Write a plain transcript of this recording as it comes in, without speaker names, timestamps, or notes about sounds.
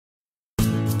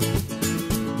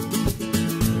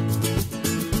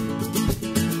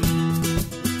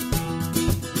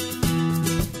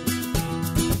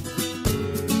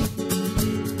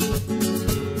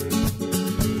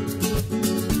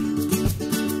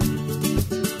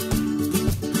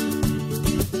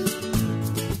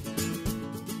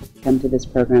come to this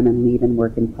program and leave and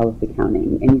work in public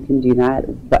accounting. And you can do that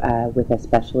with a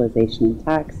specialization in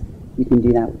tax. You can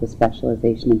do that with a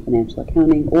specialization in financial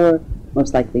accounting, or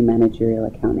most likely managerial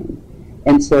accounting.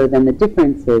 And so then the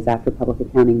differences after public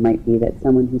accounting might be that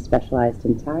someone who specialized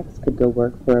in tax could go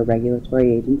work for a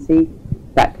regulatory agency.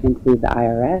 That could include the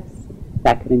IRS.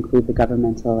 That could include the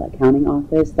Governmental Accounting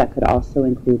Office. That could also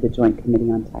include the Joint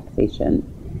Committee on Taxation.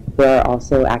 There are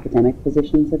also academic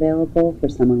positions available for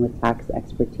someone with tax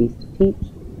expertise to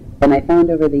teach. And I found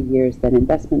over the years that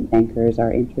investment bankers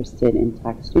are interested in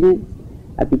tax students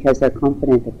because they're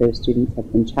confident that those students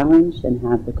have been challenged and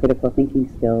have the critical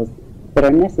thinking skills that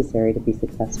are necessary to be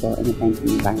successful in a banking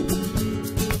environment.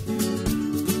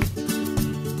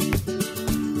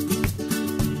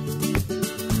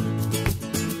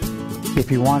 If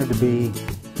you wanted to be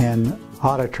an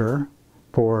auditor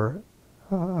for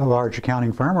a large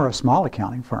accounting firm or a small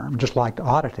accounting firm, just liked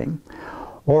auditing,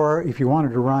 or if you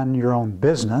wanted to run your own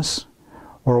business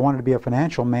or wanted to be a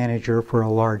financial manager for a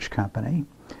large company,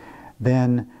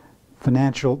 then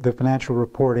the financial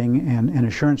reporting and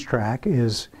assurance track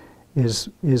is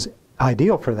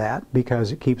ideal for that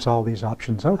because it keeps all these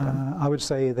options open. I would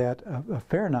say that a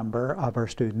fair number of our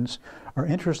students are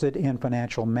interested in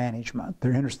financial management.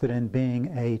 They're interested in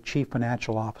being a chief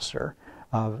financial officer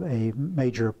of a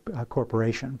major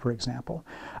corporation, for example.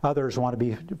 Others want to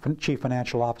be chief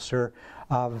financial officer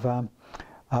of a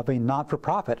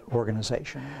not-for-profit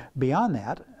organization. Beyond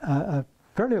that, a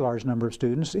fairly large number of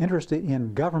students interested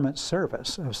in government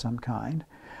service of some kind,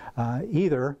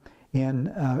 either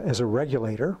as a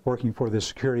regulator working for the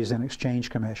Securities and Exchange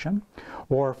Commission,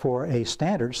 or for a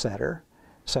standard setter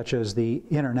such as the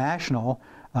International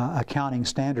Accounting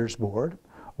Standards Board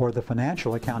or the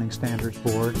Financial Accounting Standards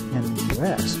Board in the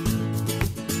U.S.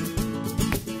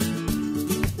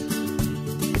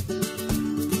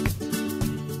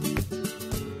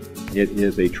 It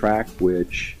is a track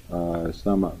which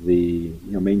some of the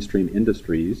mainstream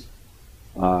industries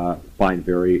find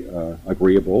very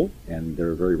agreeable, and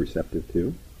they're very receptive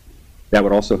to. That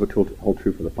would also hold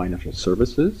true for the financial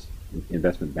services,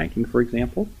 investment banking, for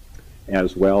example,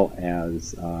 as well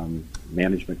as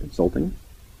management consulting.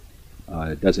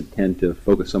 It doesn't tend to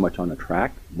focus so much on the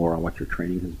track, more on what your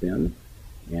training has been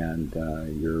and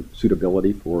your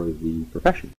suitability for the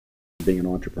profession. Being an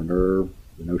entrepreneur,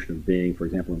 the notion of being, for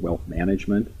example, in wealth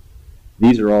management,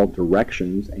 these are all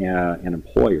directions and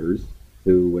employers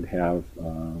who would have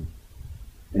an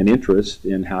interest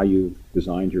in how you've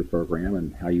designed your program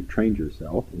and how you've trained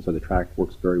yourself, and so the track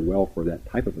works very well for that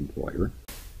type of employer.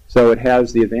 So it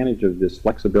has the advantage of this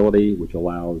flexibility, which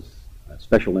allows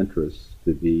special interests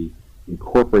to be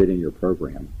incorporated in your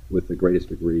program with the greatest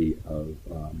degree of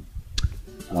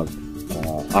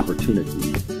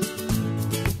opportunity.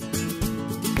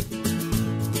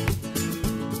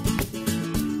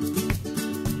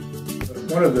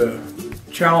 One of the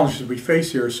challenges we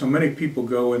face here is so many people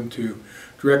go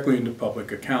directly into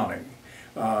public accounting.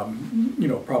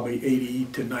 Probably 80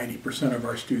 to 90% of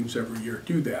our students every year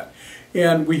do that.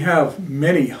 And we have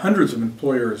many hundreds of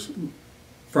employers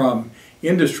from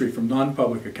industry, from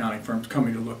non-public accounting firms,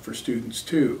 coming to look for students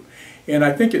too. And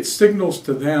I think it signals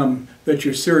to them that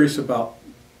you're serious about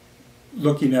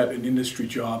looking at an industry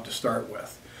job to start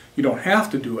with. You don't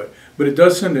have to do it, but it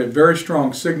does send a very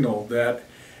strong signal that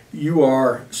you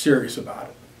are serious about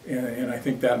it. And I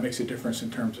think that makes a difference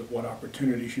in terms of what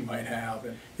opportunities you might have.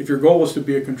 And if your goal is to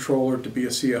be a controller, to be a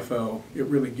CFO, it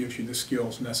really gives you the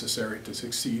skills necessary to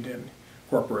succeed in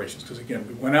corporations. Because again,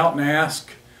 we went out and asked,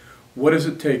 what does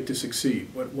it take to succeed?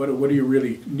 What do you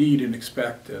really need and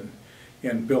expect,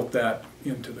 and built that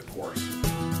into the course.